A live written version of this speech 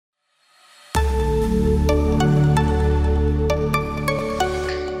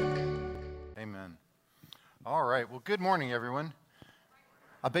Well, good morning, everyone.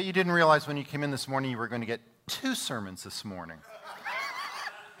 I bet you didn't realize when you came in this morning you were going to get 2 sermons this morning.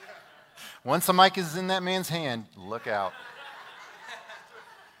 Once the mic is in that man's hand, look out.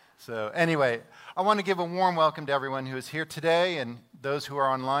 So anyway, I want to give a warm welcome to everyone who is here today and those who are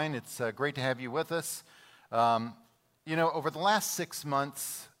online. It's great to have you with us. Over the last 6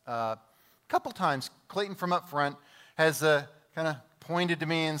 months, a couple times, Clayton from up front has kind of pointed to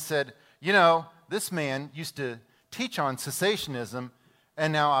me and said, this man used to teach on cessationism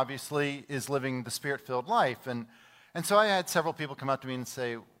and now obviously is living the Spirit-filled life. And so I had several people come up to me and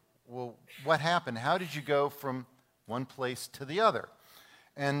say, well, what happened? How did you go from one place to the other?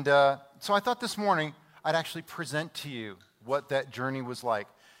 And so I thought this morning I'd actually present to you what that journey was like.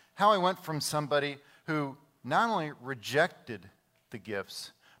 How I went from somebody who not only rejected the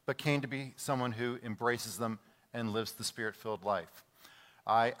gifts, but came to be someone who embraces them and lives the Spirit-filled life.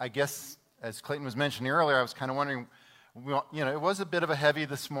 I guess, as Clayton was mentioning earlier, I was kind of wondering, it was a bit of a heavy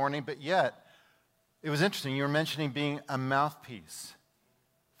this morning, but yet it was interesting. You were mentioning being a mouthpiece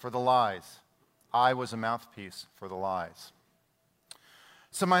for the lies. I was a mouthpiece for the lies.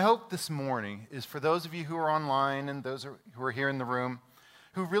 So my hope this morning is for those of you who are online and those who are here in the room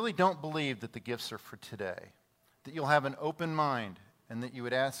who really don't believe that the gifts are for today, that you'll have an open mind and that you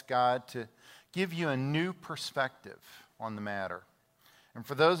would ask God to give you a new perspective on the matter. And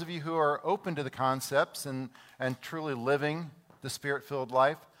for those of you who are open to the concepts and truly living the Spirit-filled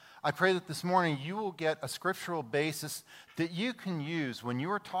life, I pray that this morning you will get a scriptural basis that you can use when you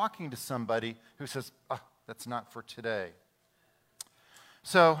are talking to somebody who says, that's not for today.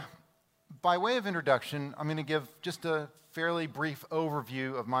 So, by way of introduction, I'm going to give just a fairly brief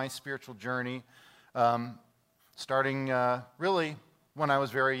overview of my spiritual journey, starting really when I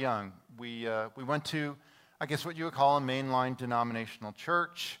was very young. We went to, I guess what you would call a mainline denominational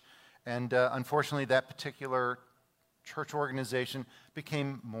church, and unfortunately that particular church organization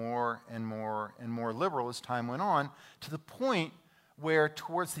became more and more and more liberal as time went on, to the point where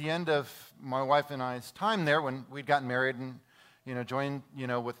towards the end of my wife and I's time there, when we'd gotten married and joined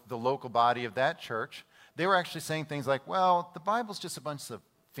with the local body of that church, they were actually saying things like, well, the Bible's just a bunch of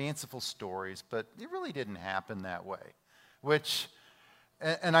fanciful stories, but it really didn't happen that way. Which,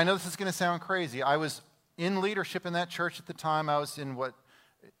 and I know this is going to sound crazy, I was in leadership in that church at the time. I was in what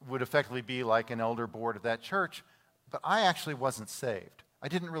would effectively be like an elder board of that church, but I actually wasn't saved. I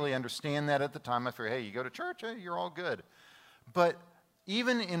didn't really understand that at the time. I figured, hey, you go to church, hey, you're all good. But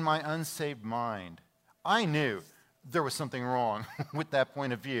even in my unsaved mind, I knew there was something wrong with that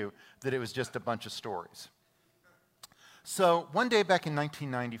point of view, that it was just a bunch of stories. So one day back in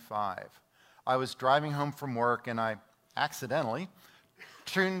 1995, I was driving home from work and I accidentally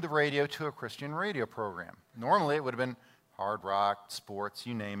tuned the radio to a Christian radio program. Normally it would have been hard rock, sports,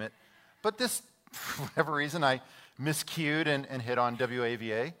 you name it. But this, for whatever reason, I miscued and hit on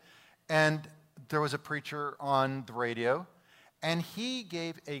WAVA. And there was a preacher on the radio, and he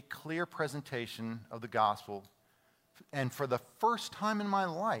gave a clear presentation of the gospel. And for the first time in my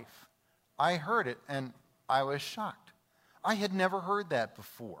life, I heard it, and I was shocked. I had never heard that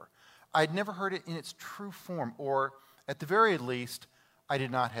before. I'd never heard it in its true form, or at the very least, I did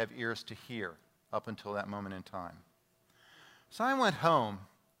not have ears to hear up until that moment in time. So I went home,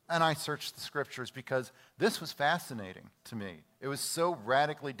 and I searched the scriptures because this was fascinating to me. It was so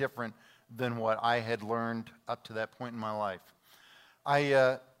radically different than what I had learned up to that point in my life.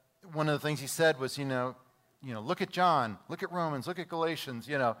 One of the things he said was, look at John, look at Romans, look at Galatians,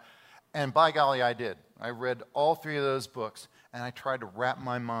 and by golly, I did. I read all 3 of those books, and I tried to wrap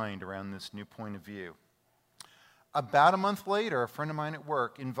my mind around this new point of view. About a month later, a friend of mine at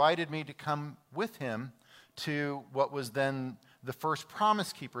work invited me to come with him to what was then the first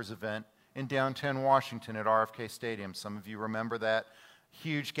Promise Keepers event in downtown Washington at RFK Stadium. Some of you remember that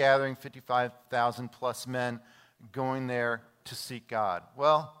huge gathering, 55,000 plus men going there to seek God.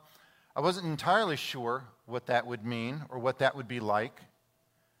 Well, I wasn't entirely sure what that would mean or what that would be like,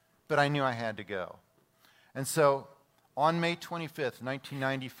 but I knew I had to go. And so on May 25th,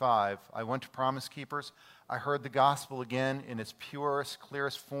 1995, I went to Promise Keepers. I heard the gospel again in its purest,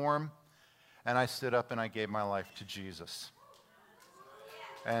 clearest form, and I stood up and I gave my life to Jesus.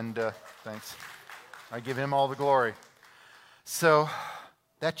 And thanks. I give him all the glory. So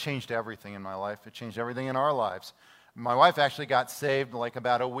that changed everything in my life. It changed everything in our lives. My wife actually got saved like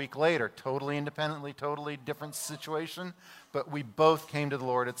about a week later, totally independently, totally different situation, but we both came to the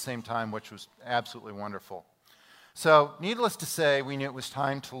Lord at the same time, which was absolutely wonderful. So needless to say, we knew it was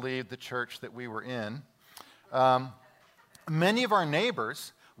time to leave the church that we were in. Many of our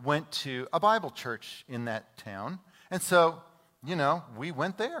neighbors went to a Bible church in that town, and so, we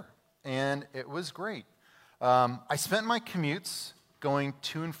went there, and it was great. I spent my commutes going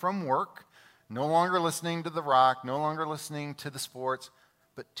to and from work, no longer listening to the rock, no longer listening to the sports,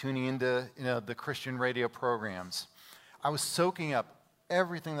 but tuning into the Christian radio programs. I was soaking up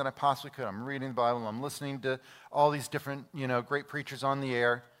everything that I possibly could. I'm reading the Bible, I'm listening to all these different great preachers on the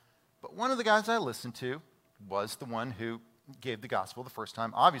air. But one of the guys I listened to was the one who gave the gospel the first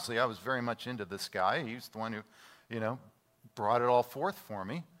time. Obviously, I was very much into this guy. He was the one who, brought it all forth for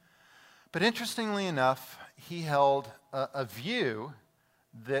me. But interestingly enough, he held a view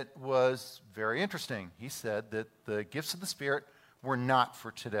that was very interesting. He said that the gifts of the Spirit were not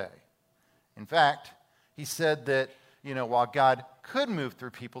for today. In fact, he said that, while God could move through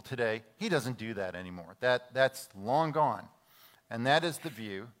people today, he doesn't do that anymore. That's long gone. And that is the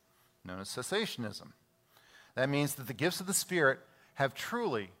view known as cessationism. That means that the gifts of the Spirit have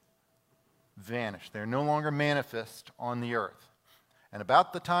truly vanished. They're no longer manifest on the earth. And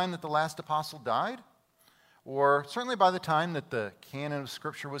about the time that the last apostle died, or certainly by the time that the canon of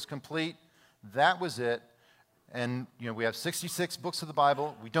Scripture was complete, that was it. And, we have 66 books of the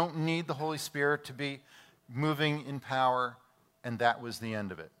Bible. We don't need the Holy Spirit to be moving in power, and that was the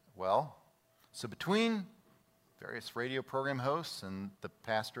end of it. Well, so between various radio program hosts and the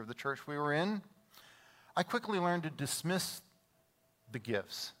pastor of the church we were in, I quickly learned to dismiss the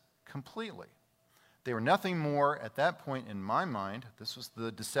gifts completely. They were nothing more at that point in my mind. This was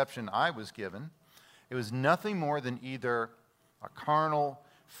the deception I was given. It was nothing more than either a carnal,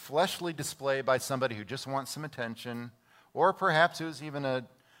 fleshly display by somebody who just wants some attention, or perhaps it was even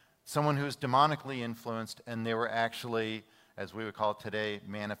someone who was demonically influenced and they were actually, as we would call it today,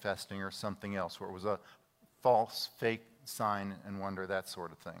 manifesting or something else, where it was a false, fake sign and wonder, that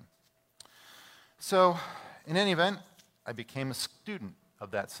sort of thing. So, in any event, I became a student of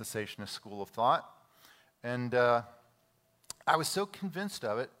that cessationist school of thought. And I was so convinced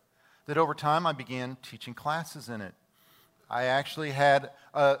of it that over time I began teaching classes in it. I actually had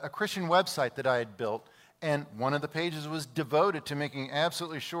a Christian website that I had built, and one of the pages was devoted to making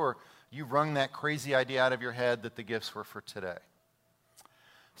absolutely sure you wrung that crazy idea out of your head that the gifts were for today.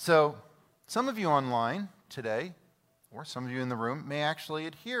 So some of you online today, or some of you in the room, may actually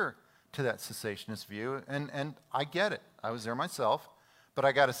adhere to that cessationist view, and I get it. I was there myself. But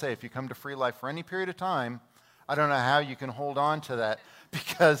I got to say, if you come to Free Life for any period of time, I don't know how you can hold on to that,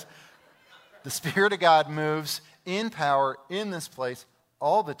 because the Spirit of God moves in power in this place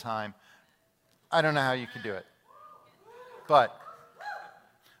all the time. I don't know how you can do it. But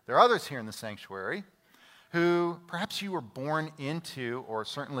there are others here in the sanctuary who perhaps you were born into, or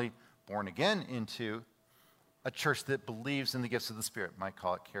certainly born again into, a church that believes in the gifts of the Spirit. Might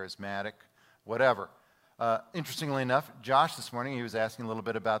call it charismatic, whatever. Interestingly enough, Josh this morning, he was asking a little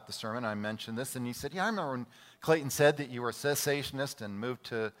bit about the sermon. I mentioned this, and he said, I remember when Clayton said that you were a cessationist and moved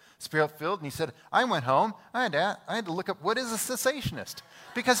to Spirit-filled. And he said, I went home, I had to look up what is a cessationist,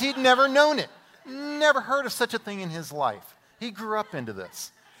 because he'd never known it, never heard of such a thing in his life. He grew up into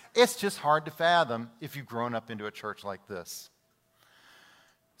this. It's just hard to fathom if you've grown up into a church like this.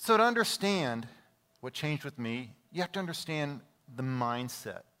 So to understand what changed with me, you have to understand the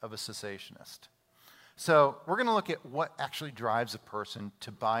mindset of a cessationist. So we're going to look at what actually drives a person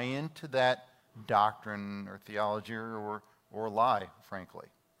to buy into that doctrine or theology or lie, frankly.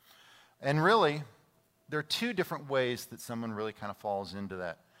 And really, there are two different ways that someone really kind of falls into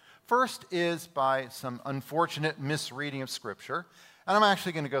that. First is by some unfortunate misreading of Scripture, and I'm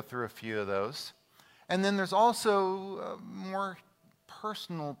actually going to go through a few of those. And then there's also a more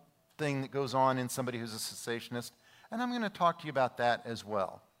personal thing that goes on in somebody who's a cessationist, and I'm going to talk to you about that as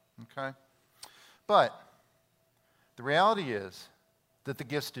well, okay? But the reality is that the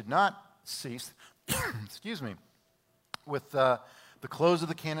gifts did not cease, excuse me, with the close of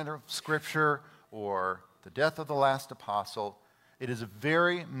the canon of Scripture or the death of the last apostle. It is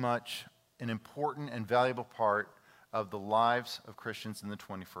very much an important and valuable part of the lives of Christians in the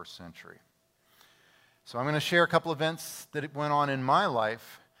 21st century. So I'm going to share a couple events that went on in my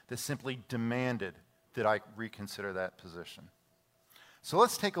life that simply demanded that I reconsider that position. So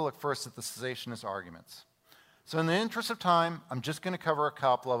let's take a look first at the cessationist arguments. So in the interest of time, I'm just going to cover a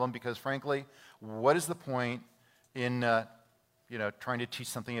couple of them because, frankly, what is the point in trying to teach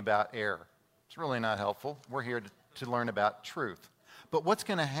something about error? It's really not helpful. We're here to learn about truth. But what's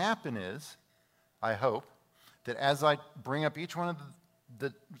going to happen is, I hope, that as I bring up each one of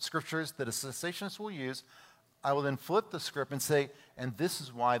the scriptures that a cessationist will use, I will then flip the script and say, and this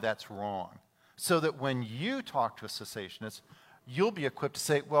is why that's wrong. So that when you talk to a cessationist, you'll be equipped to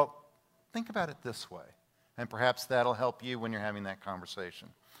say, well, think about it this way. And perhaps that'll help you when you're having that conversation.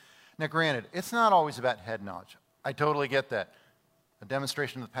 Now, granted, it's not always about head knowledge. I totally get that. a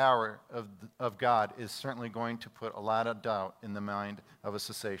demonstration of the power of God is certainly going to put a lot of doubt in the mind of a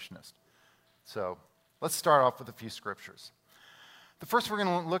cessationist. So let's start off with a few scriptures. The first we're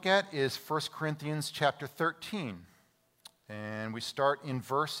going to look at is 1 Corinthians chapter 13. And we start in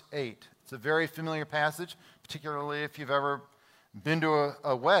verse 8. It's a very familiar passage, particularly if you've ever been to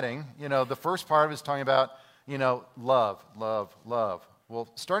a wedding. You know, the first part of it is talking about, love, love, love. Well,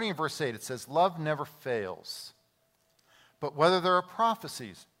 starting in verse 8, it says, love never fails. But whether there are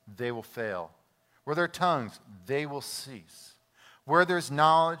prophecies, they will fail. Where there are tongues, they will cease. Where there's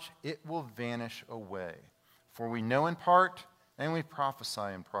knowledge, it will vanish away. For we know in part, and we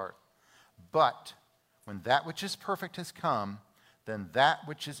prophesy in part. But when that which is perfect has come, then that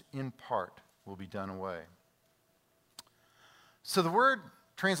which is in part will be done away. So the word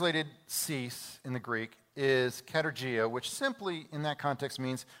translated cease in the Greek is katergeo, which simply in that context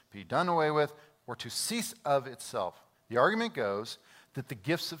means be done away with or to cease of itself. The argument goes that the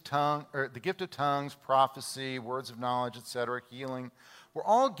gift of tongues, prophecy, words of knowledge, etc., healing, were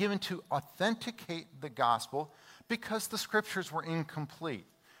all given to authenticate the gospel because the scriptures were incomplete.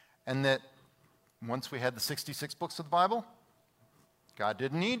 And that once we had the 66 books of the Bible, God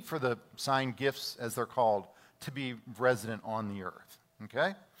didn't need for the sign gifts, as they're called, to be resident on the earth.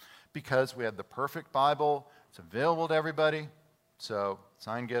 Okay? Because we had the perfect Bible, it's available to everybody, so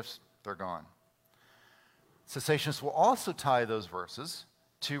sign gifts, they're gone. Cessationists will also tie those verses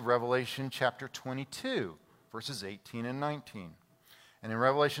to Revelation chapter 22, verses 18 and 19. And in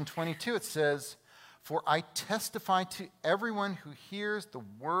Revelation 22 it says, for I testify to everyone who hears the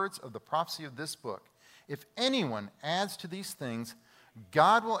words of the prophecy of this book. If anyone adds to these things,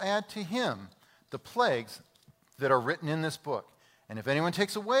 God will add to him the plagues that are written in this book. And if anyone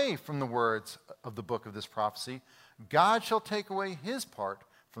takes away from the words of the book of this prophecy, God shall take away his part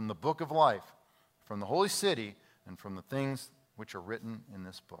from the book of life, from the holy city, and from the things which are written in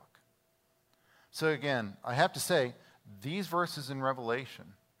this book. So again, I have to say, these verses in Revelation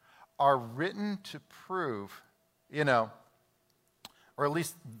are written to prove, or at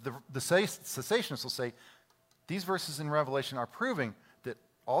least the cessationists will say, these verses in Revelation are proving that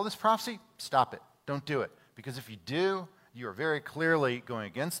all this prophecy, stop it, don't do it. Because if you do, you are very clearly going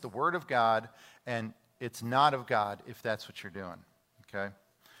against the word of God, and it's not of God if that's what you're doing, okay?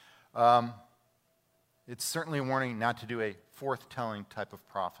 It's certainly a warning not to do a forth-telling type of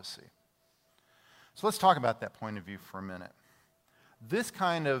prophecy. So let's talk about that point of view for a minute. This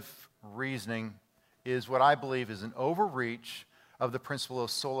kind of reasoning is what I believe is an overreach of the principle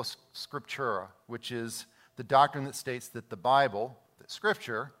of sola scriptura, which is the doctrine that states that the Bible, that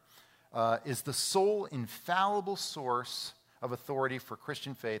Scripture, is the sole infallible source of authority for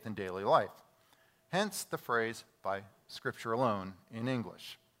Christian faith and daily life. Hence the phrase, by Scripture alone, in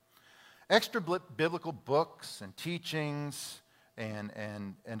English. Extra biblical books and teachings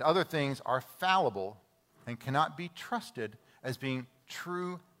and other things are fallible and cannot be trusted as being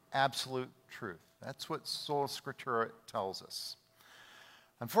true, absolute truth. That's what sola scriptura tells us.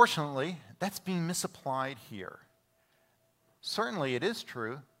 Unfortunately, that's being misapplied here. Certainly it is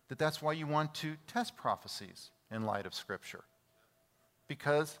true that that's why you want to test prophecies in light of Scripture.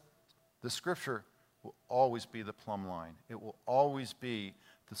 Because the Scripture will always be the plumb line. It will always be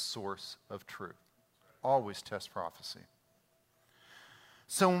the source of truth. Always test prophecy.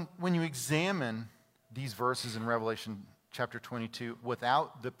 So when you examine these verses in Revelation chapter 22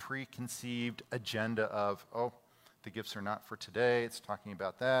 without the preconceived agenda of, the gifts are not for today, it's talking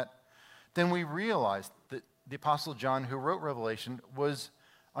about that, then we realize that the Apostle John, who wrote Revelation, was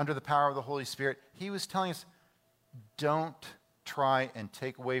under the power of the Holy Spirit. He was telling us, don't try and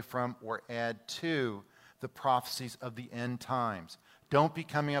take away from or add to the prophecies of the end times. Don't be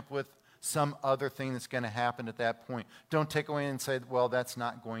coming up with some other thing that's going to happen at that point. Don't take away and say, well, that's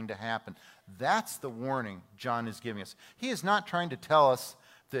not going to happen. That's the warning John is giving us. He is not trying to tell us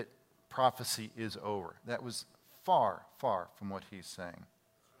that prophecy is over. That was far, far from what he's saying.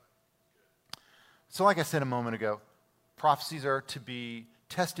 So like I said a moment ago, prophecies are to be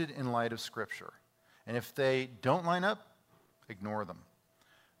tested in light of Scripture. And if they don't line up, ignore them.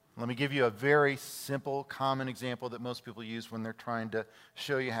 Let me give you a very simple, common example that most people use when they're trying to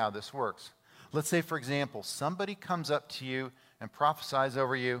show you how this works. Let's say, for example, somebody comes up to you and prophesies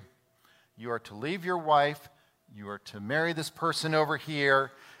over you. You are to leave your wife, you are to marry this person over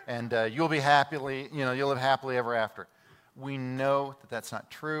here, and you'll be you'll live happily ever after. We know that that's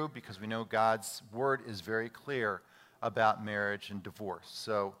not true because we know God's word is very clear about marriage and divorce.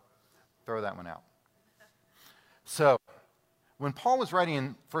 So throw that one out. So when Paul was writing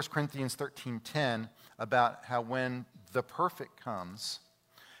in 1 Corinthians 13:10 about how when the perfect comes,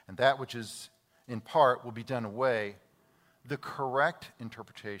 and that which is in part will be done away, the correct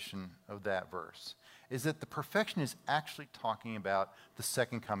interpretation of that verse is that the perfection is actually talking about the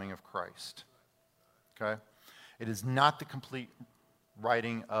second coming of Christ. Okay? It is not the complete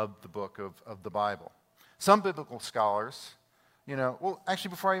writing of the book of the Bible. Some biblical scholars, well, actually,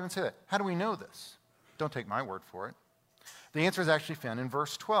 before I even say that, how do we know this? Don't take my word for it. The answer is actually found in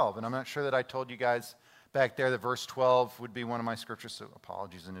verse 12, and I'm not sure that I told you guys back there that verse 12 would be one of my scriptures, so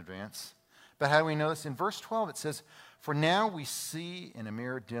apologies in advance. But how do we know this? In verse 12 it says, "For now we see in a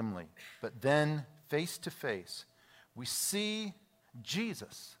mirror dimly, but then face to face we see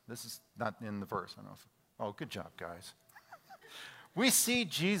Jesus." This is not in the verse. I don't know if, oh, good job, guys. We see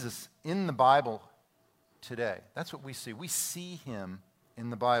Jesus in the Bible today. That's what we see. We see him in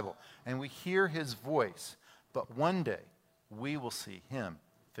the Bible, and we hear his voice. But one day we will see him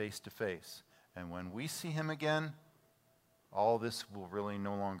face to face. And when we see him again, all this will really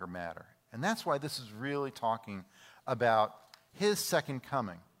no longer matter. And that's why this is really talking about his second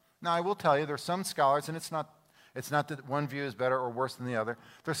coming. Now, I will tell you, there are some scholars, and it's not that one view is better or worse than the other.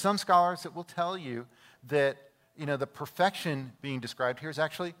 There are some scholars that will tell you that, the perfection being described here is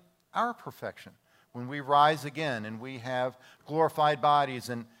actually our perfection. When we rise again and we have glorified bodies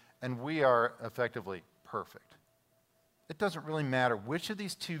and we are effectively perfect. It doesn't really matter which of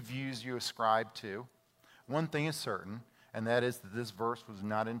these two views you ascribe to. One thing is certain, and that is that this verse was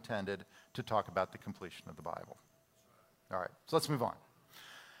not intended to talk about the completion of the Bible. All right, so let's move on.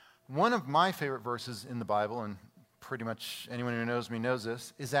 One of my favorite verses in the Bible, and pretty much anyone who knows me knows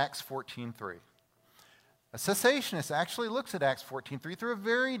this, is Acts 14:3. A cessationist actually looks at Acts 14:3 through a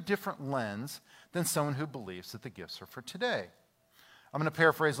very different lens than someone who believes that the gifts are for today. I'm going to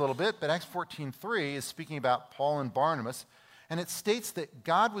paraphrase a little bit, but Acts 14:3 is speaking about Paul and Barnabas, and it states that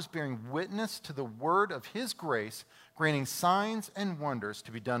God was bearing witness to the word of his grace, granting signs and wonders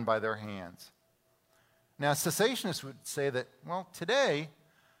to be done by their hands. Now, cessationists would say that, well, today,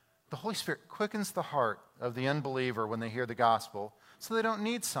 the Holy Spirit quickens the heart of the unbeliever when they hear the gospel, so they don't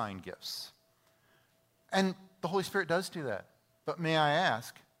need sign gifts. And the Holy Spirit does do that. But may I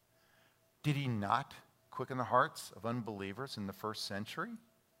ask, did he not quicken the hearts of unbelievers in the first century?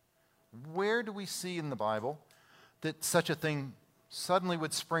 Where do we see in the Bible that such a thing suddenly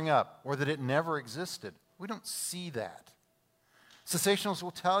would spring up or that it never existed? We don't see that. Cessationalists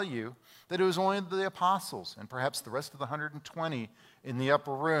will tell you that it was only the apostles and perhaps the rest of the 120 in the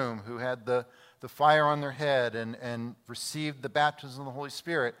upper room who had the fire on their head and received the baptism of the Holy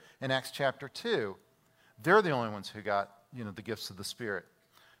Spirit in Acts chapter 2. They're the only ones who got, the gifts of the Spirit.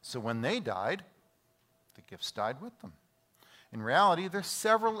 So when they died, the gifts died with them. In reality, there's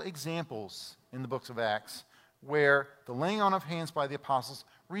several examples in the books of Acts where the laying on of hands by the apostles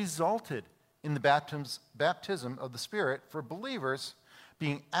resulted in the baptism of the Spirit for believers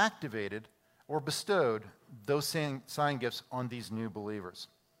being activated or bestowed those sign gifts on these new believers.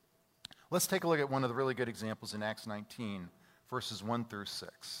 Let's take a look at one of the really good examples in Acts 19, verses 1 through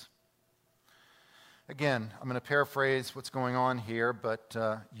 6. Again, I'm going to paraphrase what's going on here, but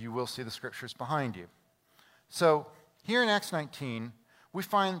you will see the scriptures behind you. So here in Acts 19, we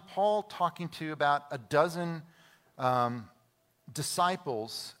find Paul talking to about a dozen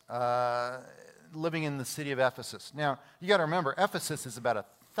disciples living in the city of Ephesus. Now, you got to remember, Ephesus is about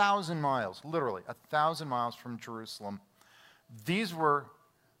 1,000 miles, literally 1,000 miles from Jerusalem. These were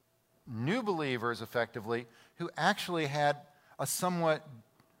new believers, effectively, who actually had a somewhat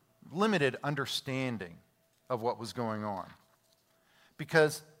limited understanding of what was going on.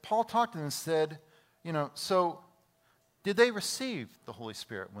 Because Paul talked to them and said, so did they receive the Holy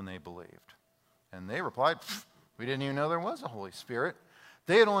Spirit when they believed? And they replied, we didn't even know there was a Holy Spirit.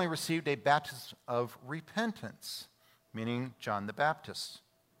 They had only received a baptism of repentance, meaning John the Baptist's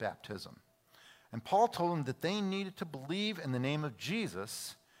baptism. And Paul told them that they needed to believe in the name of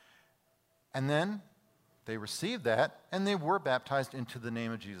Jesus, and then they received that, and they were baptized into the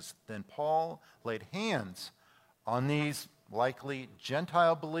name of Jesus. Then Paul laid hands on these likely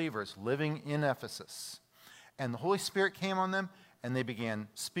Gentile believers living in Ephesus. And the Holy Spirit came on them, and they began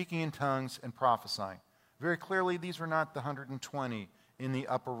speaking in tongues and prophesying. Very clearly, these were not the 120 in the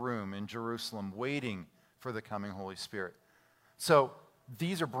upper room in Jerusalem waiting for the coming Holy Spirit. So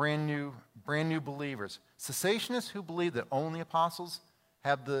these are brand new believers. Cessationists who believe that only apostles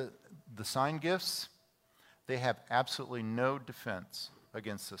have the sign gifts, they have absolutely no defense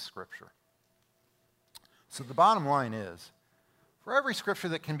against this scripture. So the bottom line is, for every scripture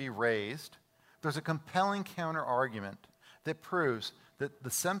that can be raised, there's a compelling counter-argument that proves that the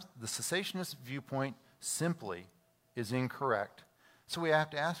cessationist viewpoint simply is incorrect. So we have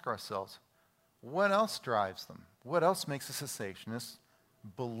to ask ourselves, what else drives them? What else makes a cessationist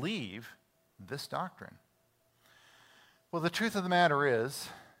believe this doctrine? Well, the truth of the matter is,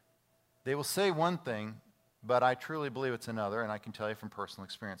 they will say one thing, but I truly believe it's another, and I can tell you from personal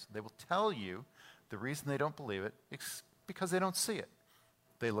experience. They will tell you the reason they don't believe it is because they don't see it.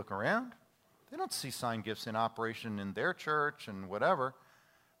 They look around, they don't see sign gifts in operation in their church and whatever,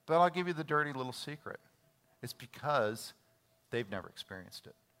 but I'll give you the dirty little secret. It's because they've never experienced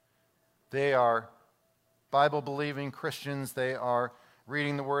it. They are Bible-believing Christians. They are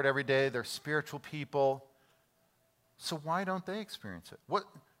reading the Word every day. They're spiritual people. So why don't they experience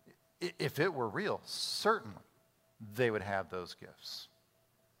it? If it were real, certainly they would have those gifts.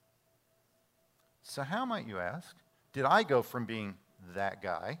 So how, might you ask, did I go from being that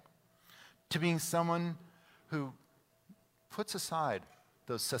guy to being someone who puts aside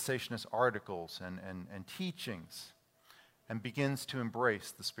those cessationist articles and teachings and begins to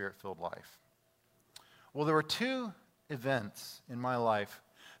embrace the Spirit-filled life? Well, there were two events in my life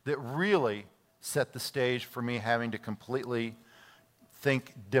that really set the stage for me having to completely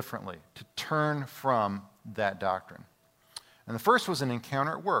think differently, to turn from that doctrine. And the first was an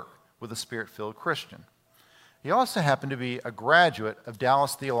encounter at work with a Spirit-filled Christian. He also happened to be a graduate of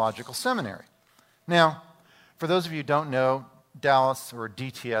Dallas Theological Seminary. Now, for those of you who don't know, Dallas, or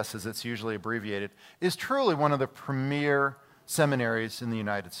DTS as it's usually abbreviated, is truly one of the premier seminaries in the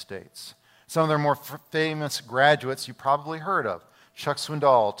United States. Some of their more famous graduates you probably heard of: Chuck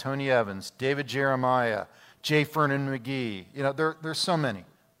Swindoll, Tony Evans, David Jeremiah, J. Vernon McGee. You know, there's so many.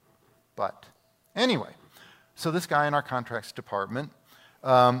 But anyway, so this guy in our contracts department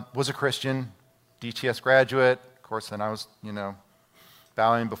was a Christian, DTS graduate. Of course, then I was,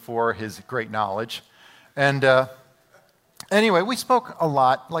 bowing before his great knowledge. And anyway, we spoke a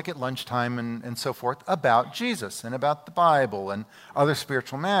lot, like at lunchtime and so forth, about Jesus and about the Bible and other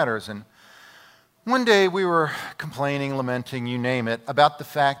spiritual matters. And one day we were complaining, lamenting, you name it, about the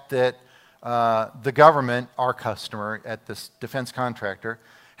fact that the government, our customer at this defense contractor,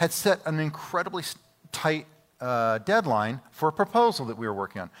 had set an incredibly tight deadline for a proposal that we were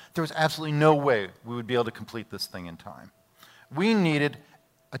working on. There was absolutely no way we would be able to complete this thing in time. We needed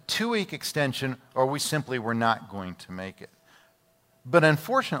a 2-week extension, or we simply were not going to make it. But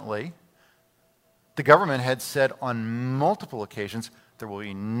unfortunately, the government had said on multiple occasions, there will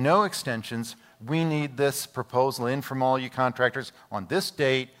be no extensions. We need this proposal in from all you contractors on this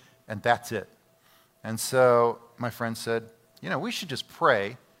date, and that's it. And so my friend said, we should just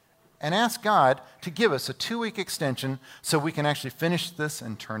pray and ask God to give us a 2-week extension so we can actually finish this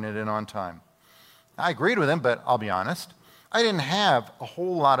and turn it in on time. I agreed with him, but I'll be honest, I didn't have a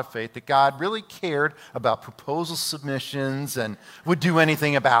whole lot of faith that God really cared about proposal submissions and would do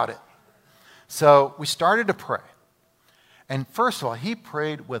anything about it. So we started to pray. And first of all, he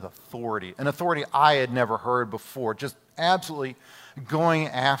prayed with authority, an authority I had never heard before, just absolutely going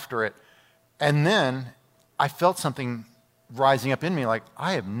after it. And then I felt something rising up in me, like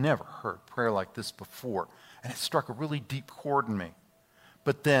I have never heard prayer like this before. And it struck a really deep chord in me.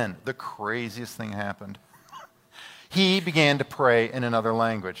 But then the craziest thing happened. He began to pray in another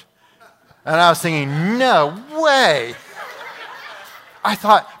language. And I was thinking, no way. I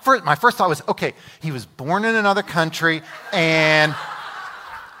thought, my first thought was, okay, he was born in another country, and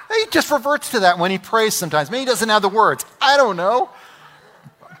he just reverts to that when he prays sometimes. Maybe he doesn't have the words. I don't know.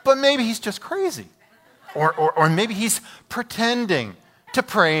 But maybe he's just crazy. Or maybe he's pretending to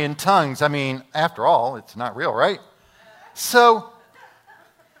pray in tongues. I mean, after all, it's not real, right? So,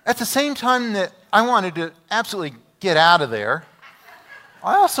 at the same time that I wanted to absolutely get out of there,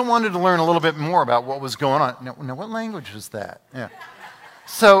 I also wanted to learn a little bit more about what was going on. Now what language was that? Yeah.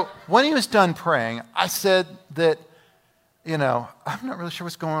 So when he was done praying, I said that, I'm not really sure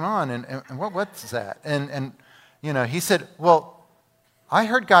what's going on, and what's that? And he said, well, I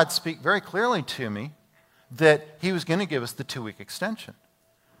heard God speak very clearly to me that he was going to give us the 2-week extension.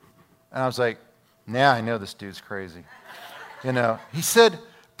 And I was like, I know this dude's crazy. He said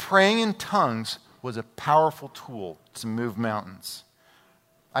praying in tongues was a powerful tool to move mountains.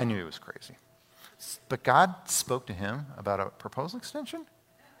 I knew he was crazy. But God spoke to him about a proposal extension?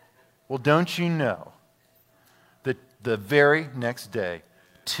 Well, don't you know that the very next day,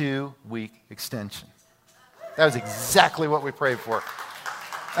 2-week extension. That was exactly what we prayed for.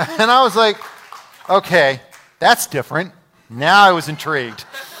 And I was like, okay, that's different. Now I was intrigued.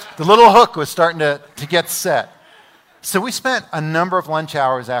 The little hook was starting to get set. So we spent a number of lunch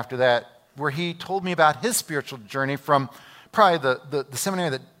hours after that where he told me about his spiritual journey from probably the seminary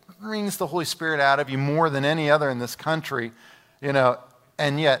that wrings the Holy Spirit out of you more than any other in this country,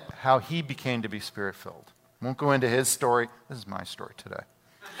 and yet how he became to be Spirit-filled. Won't go into his story. This is my story today.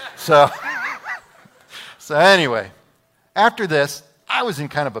 So anyway, after this, I was in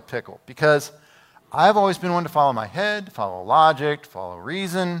kind of a pickle because I've always been one to follow my head, follow logic, follow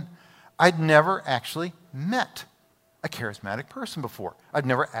reason. I'd never actually met a charismatic person before. I'd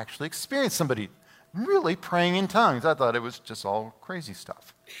never actually experienced somebody really praying in tongues. I thought it was just all crazy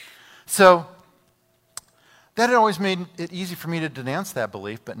stuff. So that had always made it easy for me to denounce that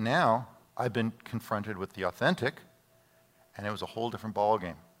belief, but now I've been confronted with the authentic, and it was a whole different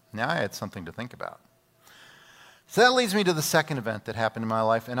ballgame. Now I had something to think about. So that leads me to the second event that happened in my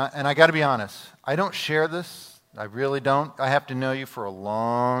life, and I got to be honest, I don't share this. I really don't. I have to know you for a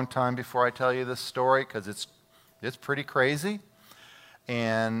long time before I tell you this story, because it's pretty crazy,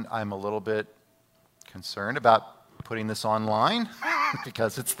 and I'm a little bit concerned about putting this online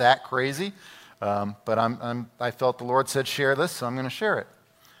because it's that crazy. But I felt the Lord said share this, so I'm going to share it.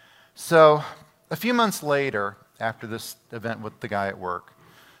 So a few months later, after this event with the guy at work,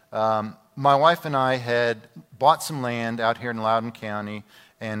 my wife and I had bought some land out here in Loudoun County,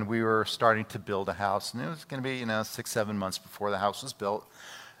 and we were starting to build a house. And it was going to be 6-7 months before the house was built.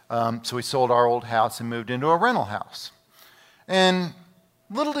 So we sold our old house and moved into a rental house. And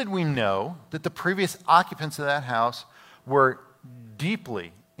little did we know that the previous occupants of that house were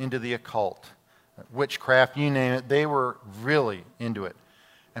deeply into the occult, witchcraft, you name it. They were really into it.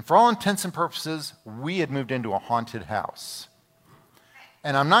 And for all intents and purposes, we had moved into a haunted house.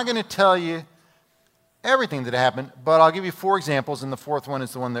 And I'm not going to tell you everything that happened, but I'll give you 4 examples, and the 4th one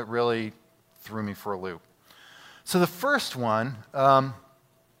is the one that really threw me for a loop. So the first one,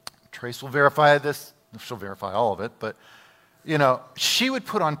 Trace will verify this. She'll verify all of it, but she would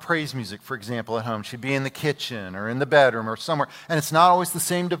put on praise music, for example, at home. She'd be in the kitchen or in the bedroom or somewhere, and it's not always the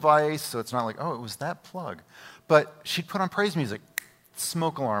same device, so it's not like, oh, it was that plug. But she'd put on praise music.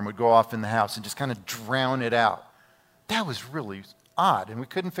 Smoke alarm would go off in the house and just kind of drown it out. That was really odd, and we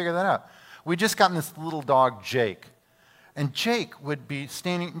couldn't figure that out. We'd just gotten this little dog, Jake, and Jake would be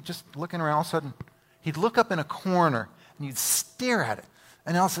standing, just looking around. All of a sudden, he'd look up in a corner, and you'd stare at it.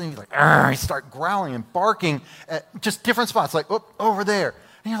 And all of a sudden, he'd be like, he'd start growling and barking at just different spots, like, oh, over there.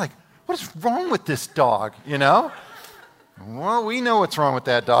 And you're like, what is wrong with this dog, Well, we know what's wrong with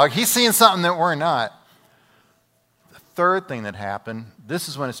that dog. He's seeing something that we're not. The third thing that happened, this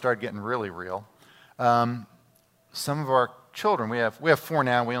is when it started getting really real. Some of our children, we have 4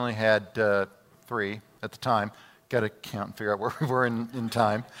 now. We only had 3 at the time. Got to count and figure out where we were in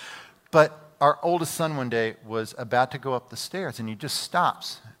time. But our oldest son one day was about to go up the stairs, and he just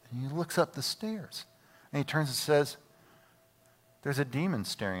stops, and he looks up the stairs. And he turns and says, there's a demon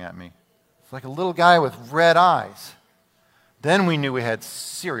staring at me. It's like a little guy with red eyes. Then we knew we had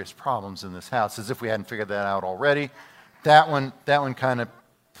serious problems in this house, as if we hadn't figured that out already. That one kind of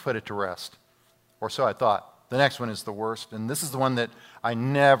put it to rest. Or so I thought. The next one is the worst, and this is the one that I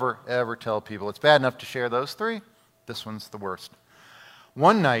never, ever tell people. It's bad enough to share those 3. This one's the worst.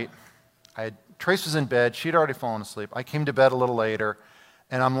 One night, Trace was in bed. She'd already fallen asleep. I came to bed a little later,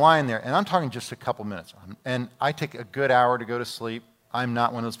 and I'm lying there, and I'm talking just a couple minutes. And I take a good hour to go to sleep. I'm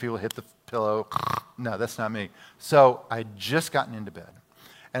not one of those people who hit the pillow. No, that's not me. So I'd just gotten into bed.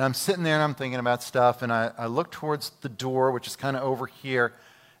 And I'm sitting there, and I'm thinking about stuff, and I look towards the door, which is kind of over here,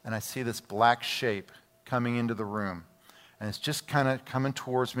 and I see this black shape coming into the room. And it's just kind of coming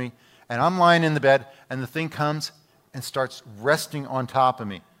towards me, and I'm lying in the bed, and the thing comes and starts resting on top of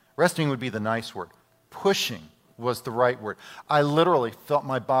me. Resting would be the nice word. Pushing was the right word. I literally felt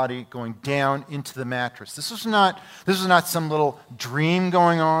my body going down into the mattress. This was not some little dream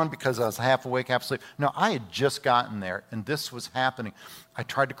going on because I was half awake, half asleep. No, I had just gotten there, and this was happening. I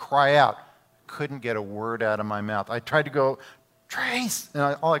tried to cry out. Couldn't get a word out of my mouth. I tried to go, Trace!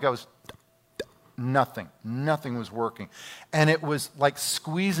 And all I got was nothing. Nothing was working. And it was like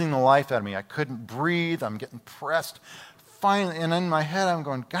squeezing the life out of me. I couldn't breathe. I'm getting pressed. Finally, and in my head, I'm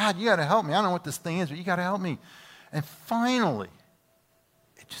going, God, you got to help me. I don't know what this thing is, but you got to help me. And finally,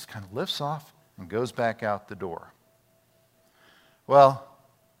 it just kind of lifts off and goes back out the door. Well,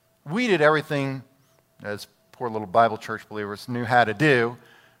 we did everything, as poor little Bible church believers knew how to do,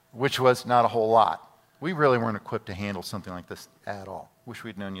 which was not a whole lot. We really weren't equipped to handle something like this at all. Wish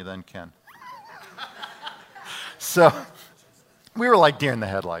we'd known you then, Ken. So we were like deer in the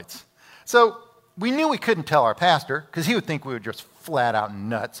headlights. So we knew we couldn't tell our pastor because he would think we were just flat out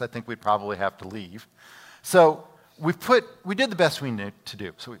nuts. I think we'd probably have to leave. So we did the best we knew to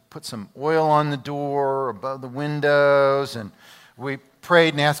do. So we put some oil on the door, above the windows, and we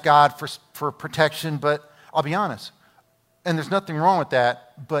prayed and asked God for protection. But I'll be honest, and there's nothing wrong with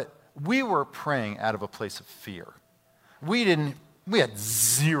that, but we were praying out of a place of fear. We had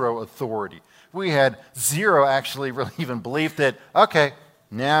zero authority. We had zero actually really even belief that, okay,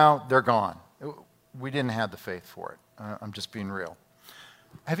 now they're gone. We didn't have the faith for it. I'm just being real.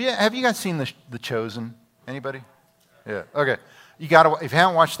 Have you guys seen The Chosen? Anybody? Yeah. Okay. You gotta. If you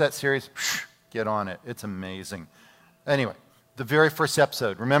haven't watched that series, get on it. It's amazing. Anyway, the very first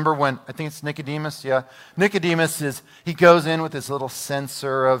episode. Remember when I think it's Nicodemus? Yeah. Nicodemus he goes in with his little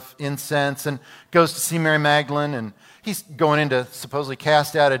censer of incense and goes to see Mary Magdalene, and he's going in to supposedly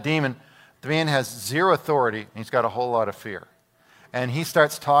cast out a demon. The man has zero authority, and he's got a whole lot of fear. And he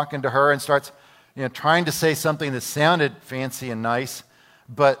starts talking to her and starts, trying to say something that sounded fancy and nice,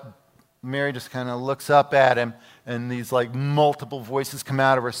 but Mary just kind of looks up at him, and these like multiple voices come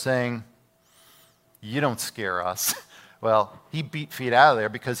out of her saying, "You don't scare us." Well, he beat feet out of there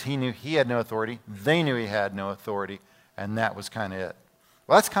because he knew he had no authority. They knew he had no authority, and that was kind of it.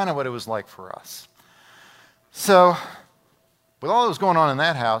 Well, that's kind of what it was like for us. So, with all that was going on in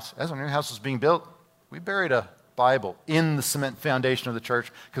that house, as our new house was being built, we buried a Bible in the cement foundation of the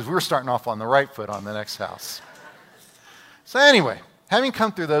church because we were starting off on the right foot on the next house. So anyway, having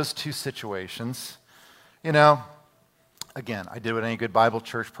come through those two situations, again, I did what any good Bible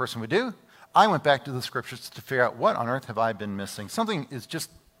church person would do. I went back to the scriptures to figure out what on earth have I been missing. Something is just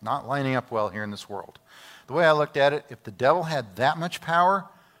not lining up well here in this world. The way I looked at it, if the devil had that much power,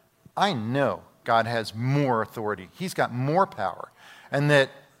 I know God has more authority. He's got more power. And that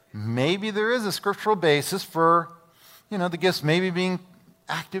maybe there is a scriptural basis for, the gifts maybe being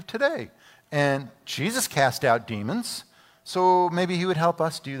active today. And Jesus cast out demons, so maybe he would help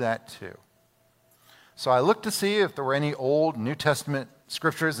us do that too. So I looked to see if there were any old New Testament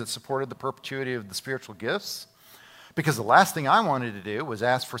scriptures that supported the perpetuity of the spiritual gifts, because the last thing I wanted to do was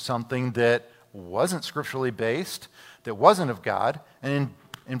ask for something that wasn't scripturally based, that wasn't of God, and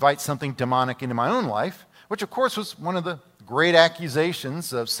invite something demonic into my own life, which of course was one of the great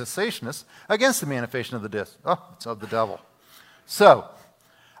accusations of cessationists against the manifestation of the gifts. Oh, it's of the devil. So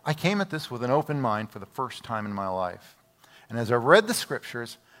I came at this with an open mind for the first time in my life. And as I read the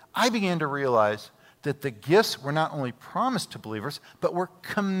scriptures, I began to realize that the gifts were not only promised to believers, but were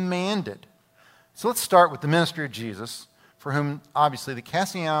commanded. So let's start with the ministry of Jesus, for whom obviously the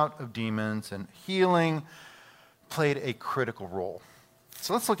casting out of demons and healing played a critical role.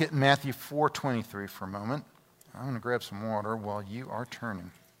 So let's look at Matthew 4:23 for a moment. I'm going to grab some water while you are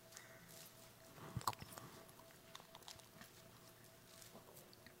turning.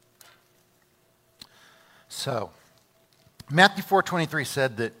 So, Matthew 4:23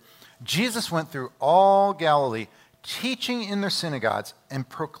 said that Jesus went through all Galilee, teaching in their synagogues and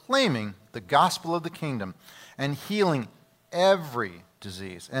proclaiming the gospel of the kingdom and healing every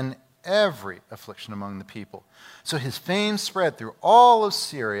disease and every affliction among the people. So his fame spread through all of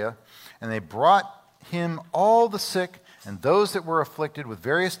Syria, and they brought him all the sick and those that were afflicted with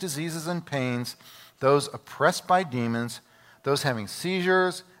various diseases and pains, those oppressed by demons, those having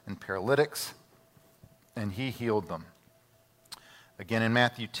seizures and paralytics, and he healed them. Again, in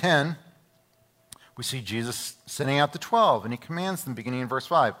Matthew 10, we see Jesus sending out the 12, and he commands them, beginning in verse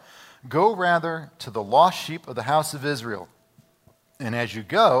 5, "Go rather to the lost sheep of the house of Israel, and as you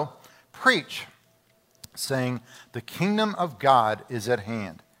go, preach, saying, the kingdom of God is at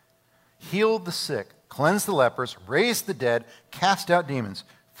hand. Heal the sick, cleanse the lepers, raise the dead, cast out demons.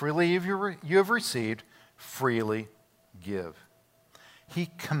 Freely you have received, freely give."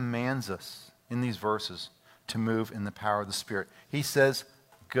 He commands us in these verses to move in the power of the Spirit. He says,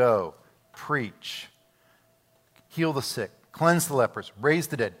 go, preach, heal the sick, cleanse the lepers, raise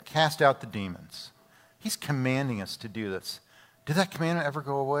the dead, cast out the demons. He's commanding us to do this. Did that commandment ever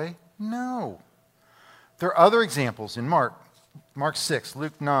go away? No. There are other examples in Mark 6,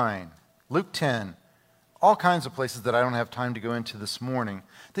 Luke 9, Luke 10, all kinds of places that I don't have time to go into this morning.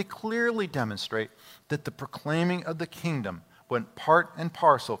 They clearly demonstrate that the proclaiming of the kingdom went part and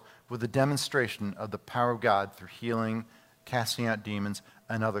parcel with the demonstration of the power of God through healing, casting out demons,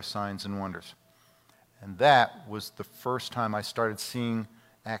 and other signs and wonders. And that was the first time I started seeing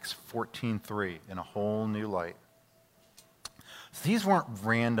Acts 14:3 in a whole new light. So these weren't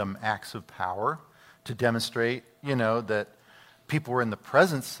random acts of power to demonstrate, that people were in the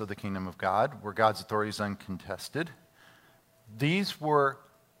presence of the kingdom of God, where God's authority is uncontested. These were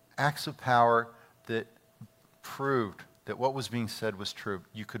acts of power that proved that what was being said was true.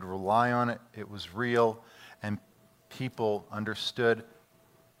 You could rely on it, it was real, and people understood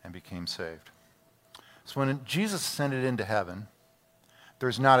and became saved. So when Jesus ascended into heaven,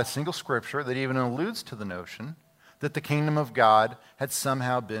 there's not a single scripture that even alludes to the notion that the kingdom of God had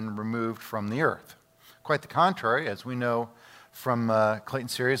somehow been removed from the earth. Quite the contrary, as we know from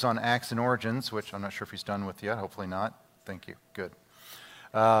Clayton's series on Acts and Origins, which I'm not sure if he's done with yet, hopefully not. Thank you, good.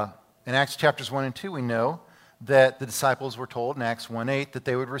 In Acts chapters 1 and 2, we know that the disciples were told in Acts 1:8 that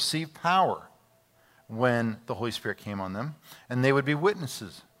they would receive power when the Holy Spirit came on them, and they would be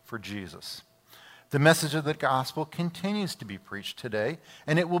witnesses for Jesus. The message of the gospel continues to be preached today,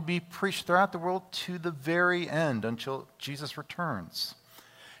 and it will be preached throughout the world to the very end until Jesus returns.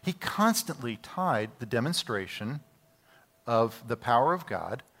 He constantly tied the demonstration of the power of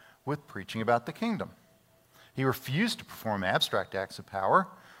God with preaching about the kingdom. He refused to perform abstract acts of power.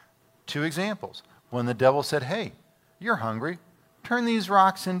 2 examples. When the devil said, "Hey, you're hungry, turn these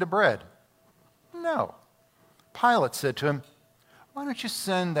rocks into bread." No. Pilate said to him, "Why don't you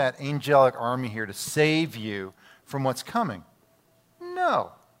send that angelic army here to save you from what's coming?"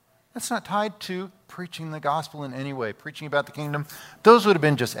 No. That's not tied to preaching the gospel in any way, preaching about the kingdom. Those would have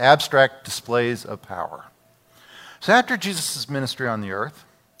been just abstract displays of power. So after Jesus' ministry on the earth,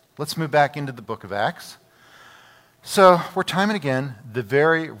 let's move back into the book of Acts. So where time and again, the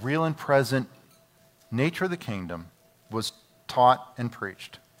very real and present nature of the kingdom was taught and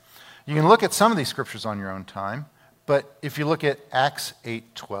preached. You can look at some of these scriptures on your own time, but if you look at Acts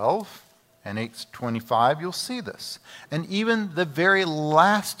 8:12 and 8:25, you'll see this. And even the very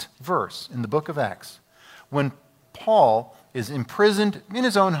last verse in the book of Acts, when Paul is imprisoned in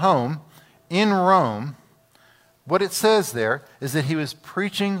his own home in Rome, what it says there is that he was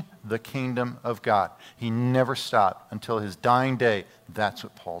preaching the kingdom of God. He never stopped until his dying day. That's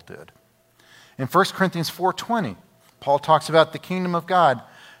what Paul did. In 1 Corinthians 4:20, Paul talks about the kingdom of God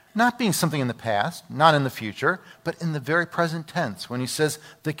not being something in the past, not in the future, but in the very present tense when he says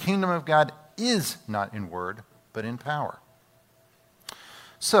the kingdom of God is not in word, but in power.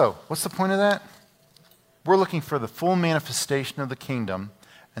 So, what's the point of that? We're looking for the full manifestation of the kingdom.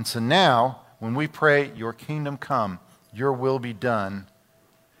 And so now, when we pray, "Your kingdom come, your will be done,"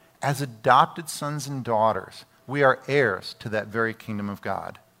 as adopted sons and daughters, we are heirs to that very kingdom of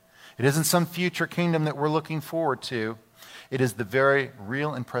God. It isn't some future kingdom that we're looking forward to. It is the very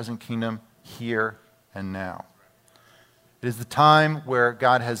real and present kingdom here and now. It is the time where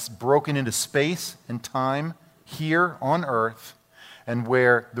God has broken into space and time here on earth, and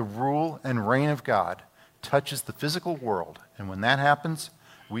where the rule and reign of God touches the physical world. And when that happens,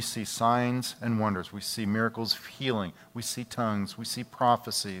 we see signs and wonders. We see miracles of healing. We see tongues. We see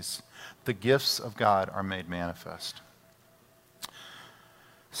prophecies. The gifts of God are made manifest.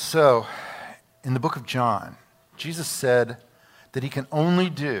 So, in the book of John, Jesus said that he can only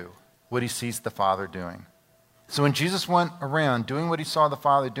do what he sees the Father doing. So when Jesus went around doing what he saw the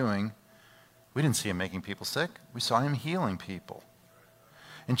Father doing, we didn't see him making people sick. We saw him healing people.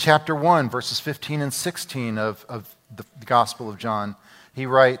 In chapter 1, verses 15 and 16 of the Gospel of John, he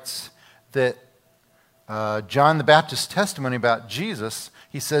writes that John the Baptist's testimony about Jesus,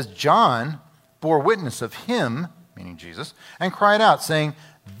 he says, "John bore witness of him," meaning Jesus, "and cried out, saying,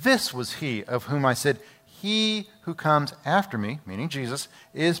 'This was he of whom I said, he who comes after me,'" meaning Jesus,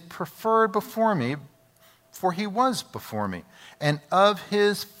 "is preferred before me, for he was before me. And of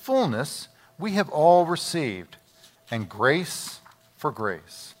his fullness we have all received, and grace for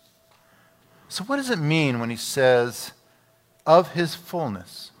grace." So what does it mean when he says, "Of his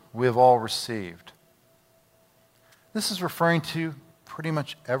fullness we have all received"? This is referring to pretty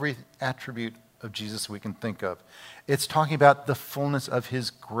much every attribute of Jesus we can think of. It's talking about the fullness of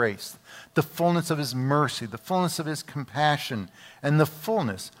his grace, the fullness of his mercy, the fullness of his compassion, and the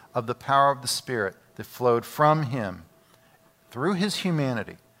fullness of the power of the Spirit that flowed from him through his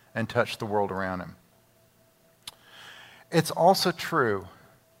humanity and touched the world around him. It's also true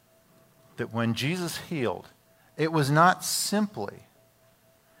that when Jesus healed, it was not simply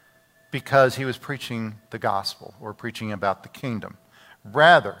because he was preaching the gospel or preaching about the kingdom.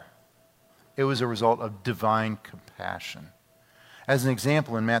 Rather, it was a result of divine compassion. As an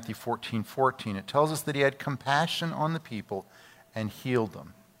example, in Matthew 14:14, it tells us that he had compassion on the people and healed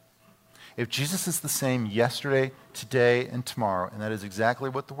them. If Jesus is the same yesterday, today, and tomorrow, and that is exactly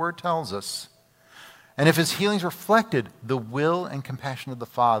what the Word tells us, and if his healings reflected the will and compassion of the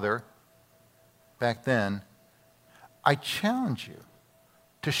Father back then, I challenge you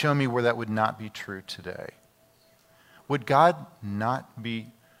to show me where that would not be true today. Would God not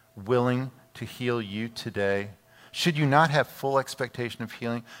be willing to heal you today? Should you not have full expectation of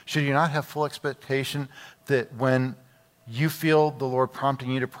healing? Should you not have full expectation that when you feel the Lord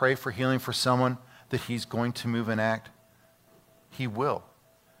prompting you to pray for healing for someone, that he's going to move and act? He will.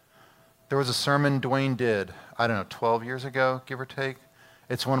 There was a sermon Dwayne did, 12 years ago, give or take.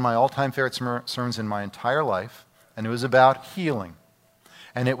 It's one of my all-time favorite sermons in my entire life, and it was about healing.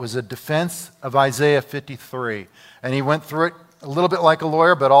 And it was a defense of Isaiah 53. And he went through it a little bit like a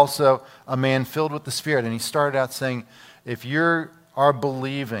lawyer, but also a man filled with the Spirit. And he started out saying, if you are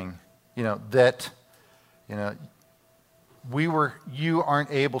believing, that, you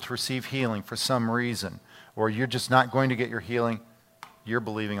aren't able to receive healing for some reason, or you're just not going to get your healing, you're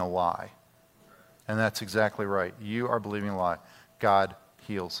believing a lie. And that's exactly right. You are believing a lie. God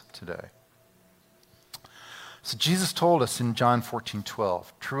heals today. So Jesus told us in John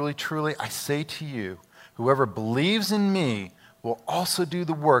 14:12, "Truly, truly, I say to you, whoever believes in me will also do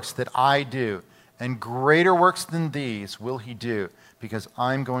the works that I do, and greater works than these will he do, because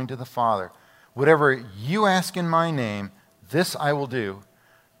I'm going to the Father. Whatever you ask in my name, this I will do,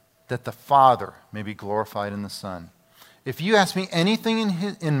 that the Father may be glorified in the Son. If you ask me anything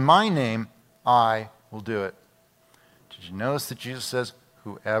in my name, I will do it." Did you notice that Jesus says,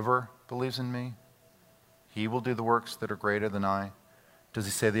 "Whoever believes in me, he will do the works that are greater than I"? Does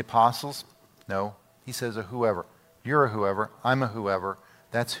he say the apostles? No. He says a whoever. You're a whoever. I'm a whoever.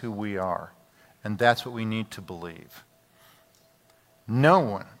 That's who we are. And that's what we need to believe.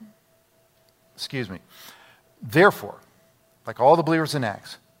 Therefore, like all the believers in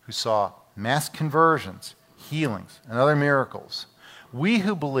Acts who saw mass conversions, healings, and other miracles, we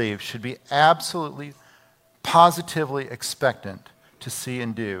who believe should be absolutely, positively expectant to see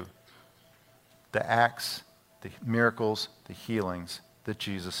and do the acts, the miracles, the healings that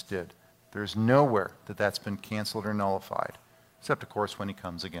Jesus did. There's nowhere that that's been canceled or nullified, except, of course, when he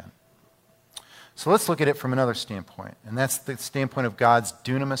comes again. So let's look at it from another standpoint, and that's the standpoint of God's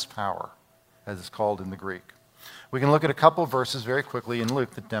dunamis power, as it's called in the Greek. We can look at a couple of verses very quickly in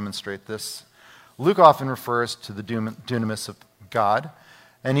Luke that demonstrate this. Luke often refers to the dunamis of God,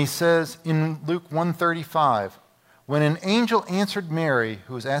 and he says in Luke 1:35, "When an angel answered Mary,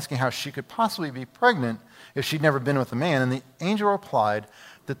 who was asking how she could possibly be pregnant if she'd never been with a man, and the angel replied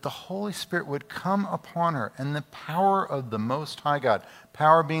that the Holy Spirit would come upon her, and the power of the Most High God,"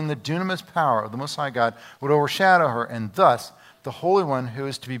 power being the dunamis power of the Most High God, "would overshadow her, and thus the Holy One who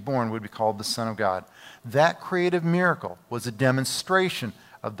is to be born would be called the Son of God." That creative miracle was a demonstration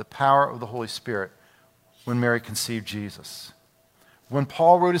of the power of the Holy Spirit when Mary conceived Jesus. When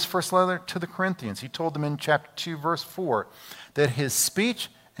Paul wrote his first letter to the Corinthians, he told them in chapter 2, verse 4, that his speech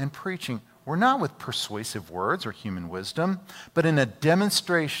and preaching were not with persuasive words or human wisdom, but in a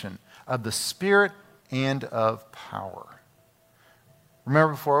demonstration of the Spirit and of power.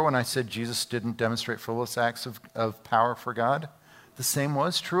 Remember before when I said Jesus didn't demonstrate frivolous acts of power for God? The same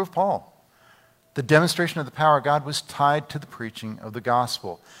was true of Paul. The demonstration of the power of God was tied to the preaching of the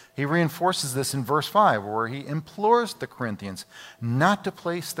gospel. He reinforces this in verse 5, where he implores the Corinthians not to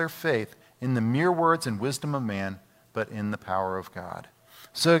place their faith in the mere words and wisdom of man, but in the power of God.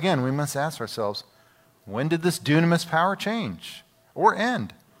 So again, we must ask ourselves, when did this dunamis power change or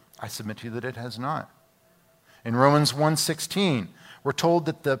end? I submit to you that it has not. In Romans 1:16, we're told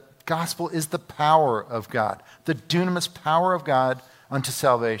that the gospel is the power of God, the dunamis power of God unto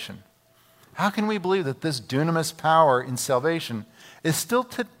salvation. How can we believe that this dunamis power in salvation is still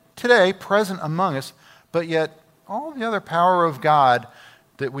today present among us, but yet all the other power of God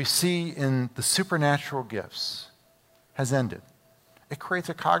that we see in the supernatural gifts has ended? It creates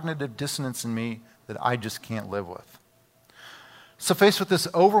a cognitive dissonance in me that I just can't live with. So faced with this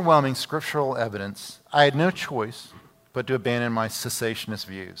overwhelming scriptural evidence, I had no choice but to abandon my cessationist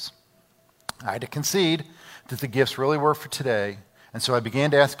views. I had to concede that the gifts really were for today, and so I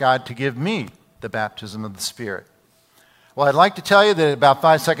began to ask God to give me the baptism of the Spirit. Well, I'd like to tell you that about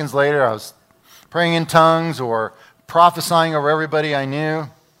 5 seconds later, I was praying in tongues or prophesying over everybody I knew,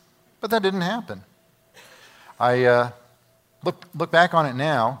 but that didn't happen. I look back on it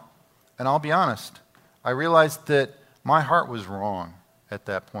now, and I'll be honest, I realized that my heart was wrong at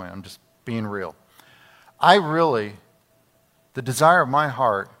that point. I'm just being real. The desire of my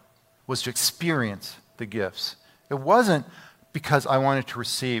heart was to experience the gifts. It wasn't because I wanted to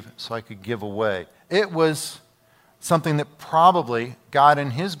receive so I could give away. It was something that probably God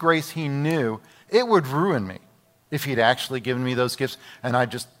in His grace, He knew it would ruin me if He'd actually given me those gifts and I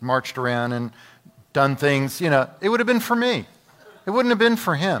just marched around and done things. You know, it would have been for me. It wouldn't have been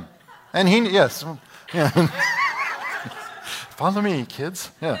for Him. And He, yes. Yeah. Follow me,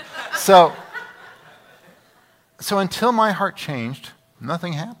 kids. Yeah. So until my heart changed,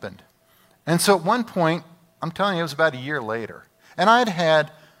 nothing happened. And so at one point, I'm telling you, it was about a year later, and I'd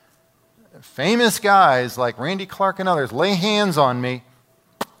had famous guys like Randy Clark and others lay hands on me,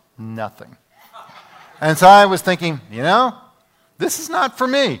 nothing. And so I was thinking, this is not for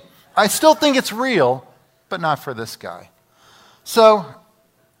me. I still think it's real, but not for this guy. So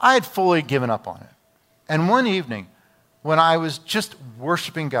I had fully given up on it. And one evening, when I was just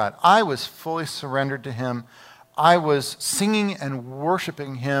worshiping God, I was fully surrendered to Him. I was singing and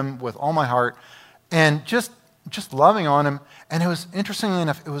worshiping Him with all my heart and just loving on Him. And it was, interestingly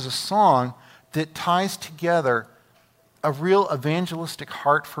enough, it was a song that ties together a real evangelistic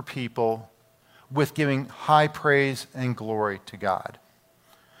heart for people with giving high praise and glory to God.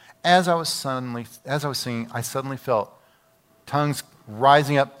 As I was singing, I suddenly felt tongues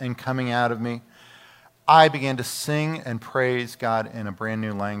rising up and coming out of me. I began to sing and praise God in a brand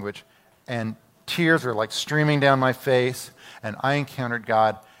new language, and tears were like streaming down my face, and I encountered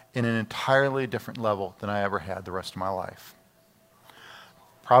God in an entirely different level than I ever had the rest of my life.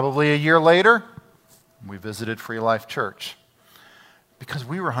 Probably a year later, we visited Free Life Church because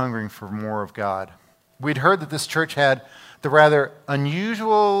we were hungering for more of God. We'd heard that this church had the rather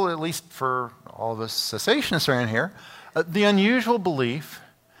unusual, at least for all of us cessationists around here, the unusual belief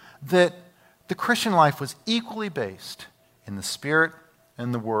that the Christian life was equally based in the Spirit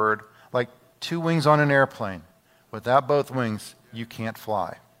and the Word, like two wings on an airplane. Without both wings, you can't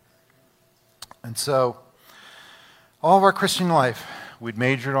fly. And so, all of our Christian life, we'd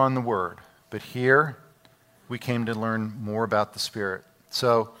majored on the Word, but here we came to learn more about the Spirit.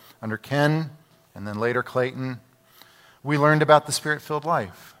 So, under Ken, and then later Clayton, we learned about the Spirit-filled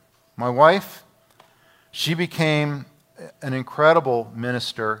life. My wife, she became an incredible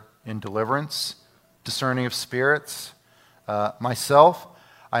minister in deliverance, discerning of spirits. Myself,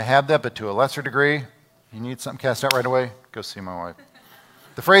 I have that, but to a lesser degree. You need something cast out right away? Go see my wife.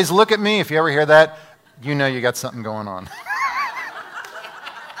 The phrase, look at me, if you ever hear that, you know you got something going on.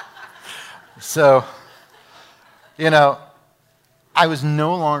 So, I was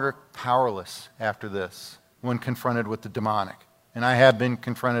no longer powerless after this when confronted with the demonic. And I have been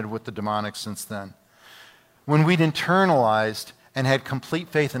confronted with the demonic since then. When we'd internalized and had complete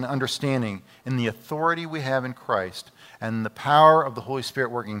faith and understanding in the authority we have in Christ and the power of the Holy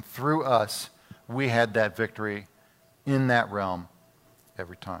Spirit working through us, we had that victory in that realm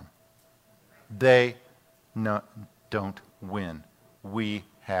every time. They don't win. We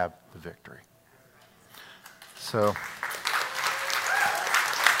have the victory. So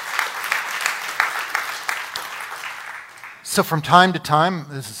from time to time,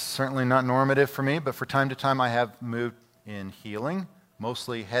 this is certainly not normative for me, but from time to time I have moved in healing,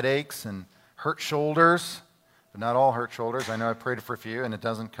 mostly headaches and hurt shoulders, but not all hurt shoulders. I know I prayed for a few and it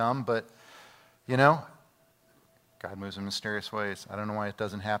doesn't come, but God moves in mysterious ways. I don't know why it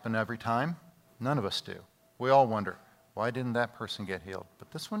doesn't happen every time. None of us do. We all wonder, why didn't that person get healed?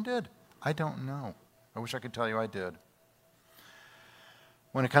 But this one did. I don't know. I wish I could tell you I did.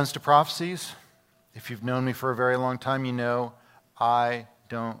 When it comes to prophecies, if you've known me for a very long time, you know I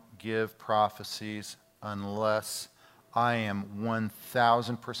don't give prophecies unless I am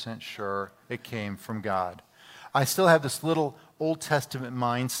 1,000% sure it came from God. I still have this little Old Testament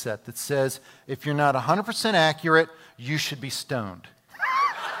mindset that says if you're not 100% accurate, you should be stoned.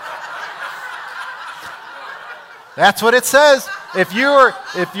 That's what it says. If you were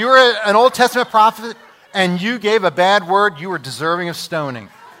an Old Testament prophet and you gave a bad word, you were deserving of stoning.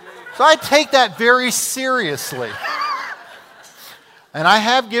 So I take that very seriously. And I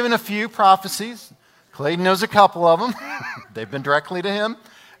have given a few prophecies. Clayton knows a couple of them. They've been directly to him.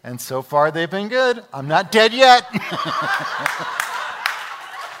 And so far they've been good. I'm not dead yet.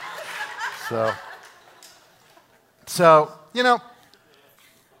 So,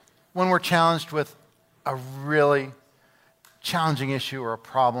 when we're challenged with a really challenging issue or a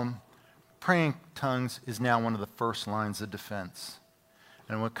problem, praying tongues is now one of the first lines of defense.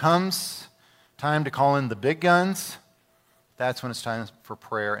 And when it comes time to call in the big guns, that's when it's time for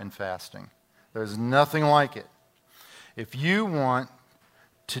prayer and fasting. There's nothing like it. If you want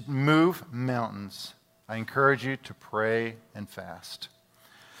to move mountains, I encourage you to pray and fast.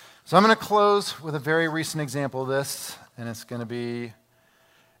 So I'm going to close with a very recent example of this, and it's going to be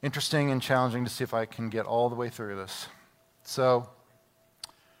interesting and challenging to see if I can get all the way through this. So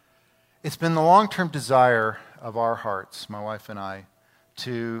it's been the long-term desire of our hearts, my wife and I,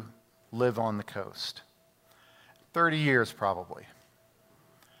 to live on the coast. 30 years probably.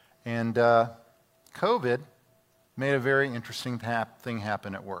 And COVID made a very interesting thing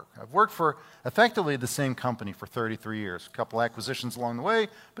happen at work. I've worked for effectively the same company for 33 years. A couple acquisitions along the way,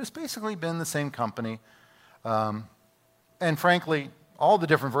 but it's basically been the same company. And frankly, all the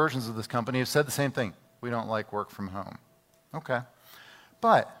different versions of this company have said the same thing. We don't like work from home. Okay.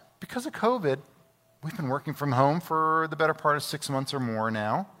 But because of COVID, we've been working from home for the better part of 6 months or more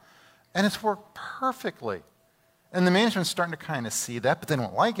now, and it's worked perfectly. And the management's starting to kind of see that, but they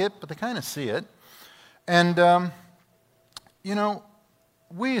don't like it, but they kind of see it. And,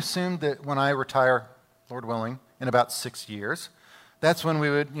 we assumed that when I retire, Lord willing, in about 6 years, that's when we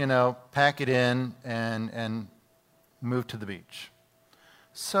would, pack it in and move to the beach.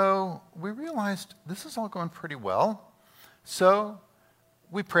 So we realized this is all going pretty well. So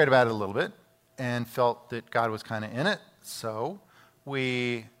we prayed about it a little bit and felt that God was kind of in it. So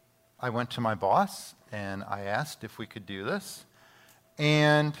I went to my boss and I asked if we could do this.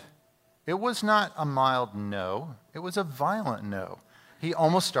 And it was not a mild no, it was a violent no. He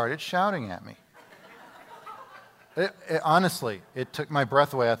almost started shouting at me. Honestly, it took my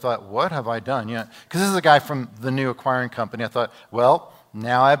breath away. I thought, what have I done? Because this is a guy from the new acquiring company. I thought, well,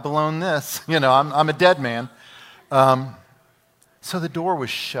 now I've blown this. I'm a dead man. So the door was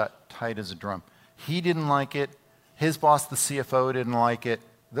shut tight as a drum. He didn't like it. His boss, the CFO, didn't like it.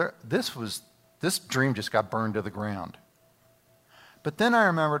 This dream just got burned to the ground. But then I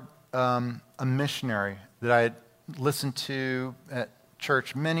remembered a missionary that I had listened to at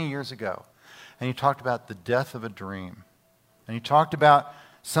church many years ago. And he talked about the death of a dream. And he talked about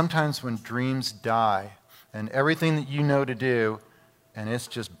sometimes when dreams die and everything that you know to do, and it's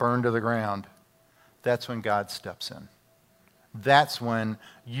just burned to the ground, that's when God steps in. That's when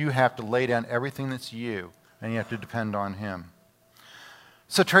you have to lay down everything that's you, and you have to depend on him.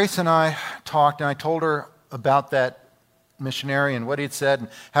 So Trace and I talked, and I told her about that missionary and what he had said and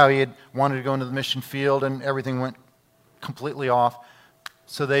how he had wanted to go into the mission field, and everything went completely off.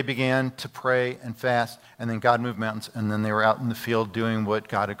 So they began to pray and fast, and then God moved mountains, and then they were out in the field doing what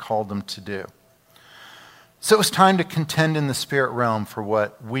God had called them to do. So it was time to contend in the spirit realm for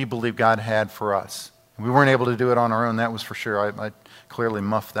what we believe God had for us. We weren't able to do it on our own, that was for sure. I clearly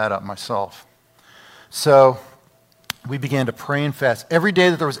muffed that up myself. So we began to pray and fast. Every day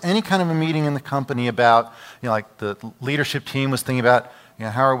that there was any kind of a meeting in the company about, like the leadership team was thinking about,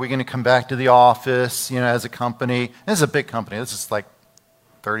 how are we going to come back to the office, as a company. This is a big company. This is like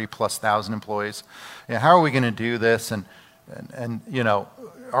 30+ thousand employees. How are we going to do this? And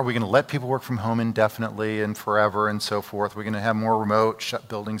are we going to let people work from home indefinitely and forever and so forth? We're going to have more remote, shut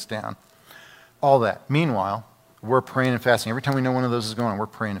buildings down. All that. Meanwhile, we're praying and fasting. Every time we know one of those is going on, we're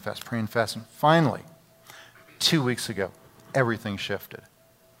praying and fasting. Finally, 2 weeks ago, everything shifted.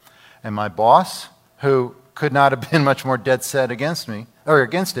 And my boss, who could not have been much more dead set against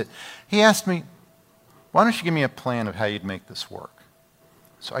it, he asked me, why don't you give me a plan of how you'd make this work?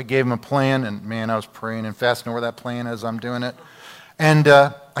 So I gave him a plan, and man, I was praying and fasting over that plan as I'm doing it. And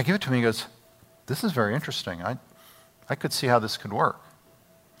I give it to him, he goes, this is very interesting. I could see how this could work.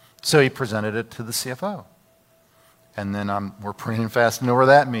 So he presented it to the CFO. And then we're praying and fasting over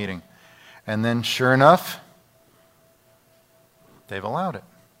that meeting. And then sure enough, they've allowed it.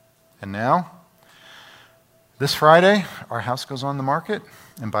 And now, this Friday, our house goes on the market,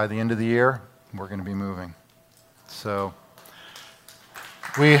 and by the end of the year, we're going to be moving. So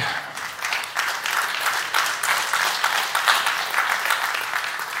we're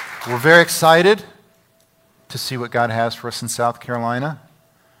very excited to see what God has for us in South Carolina,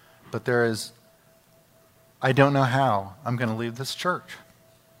 but I don't know how I'm going to leave this church.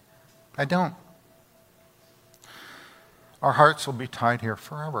 I don't. Our hearts will be tied here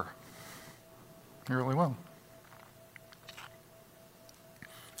forever. They really will.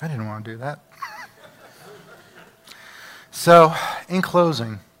 I didn't want to do that. So, in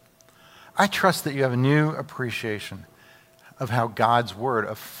closing, I trust that you have a new appreciation of how God's Word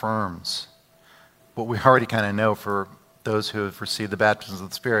affirms what we already kind of know for those who have received the baptism of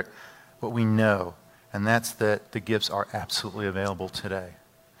the Spirit, what we know, and that's that the gifts are absolutely available today.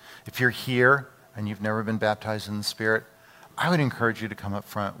 If you're here and you've never been baptized in the Spirit, I would encourage you to come up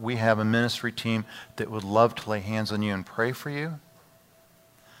front. We have a ministry team that would love to lay hands on you and pray for you.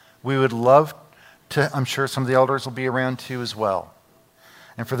 We would love to, I'm sure some of the elders will be around too as well.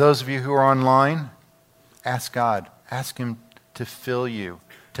 And for those of you who are online, ask God. Ask Him to fill you,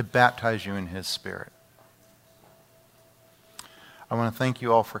 to baptize you in His Spirit. I want to thank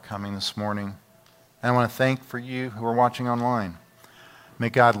you all for coming this morning. And I want to thank for you who are watching online. May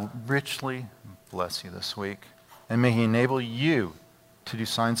God richly bless you this week. And may He enable you to do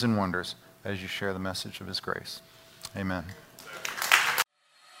signs and wonders as you share the message of His grace. Amen.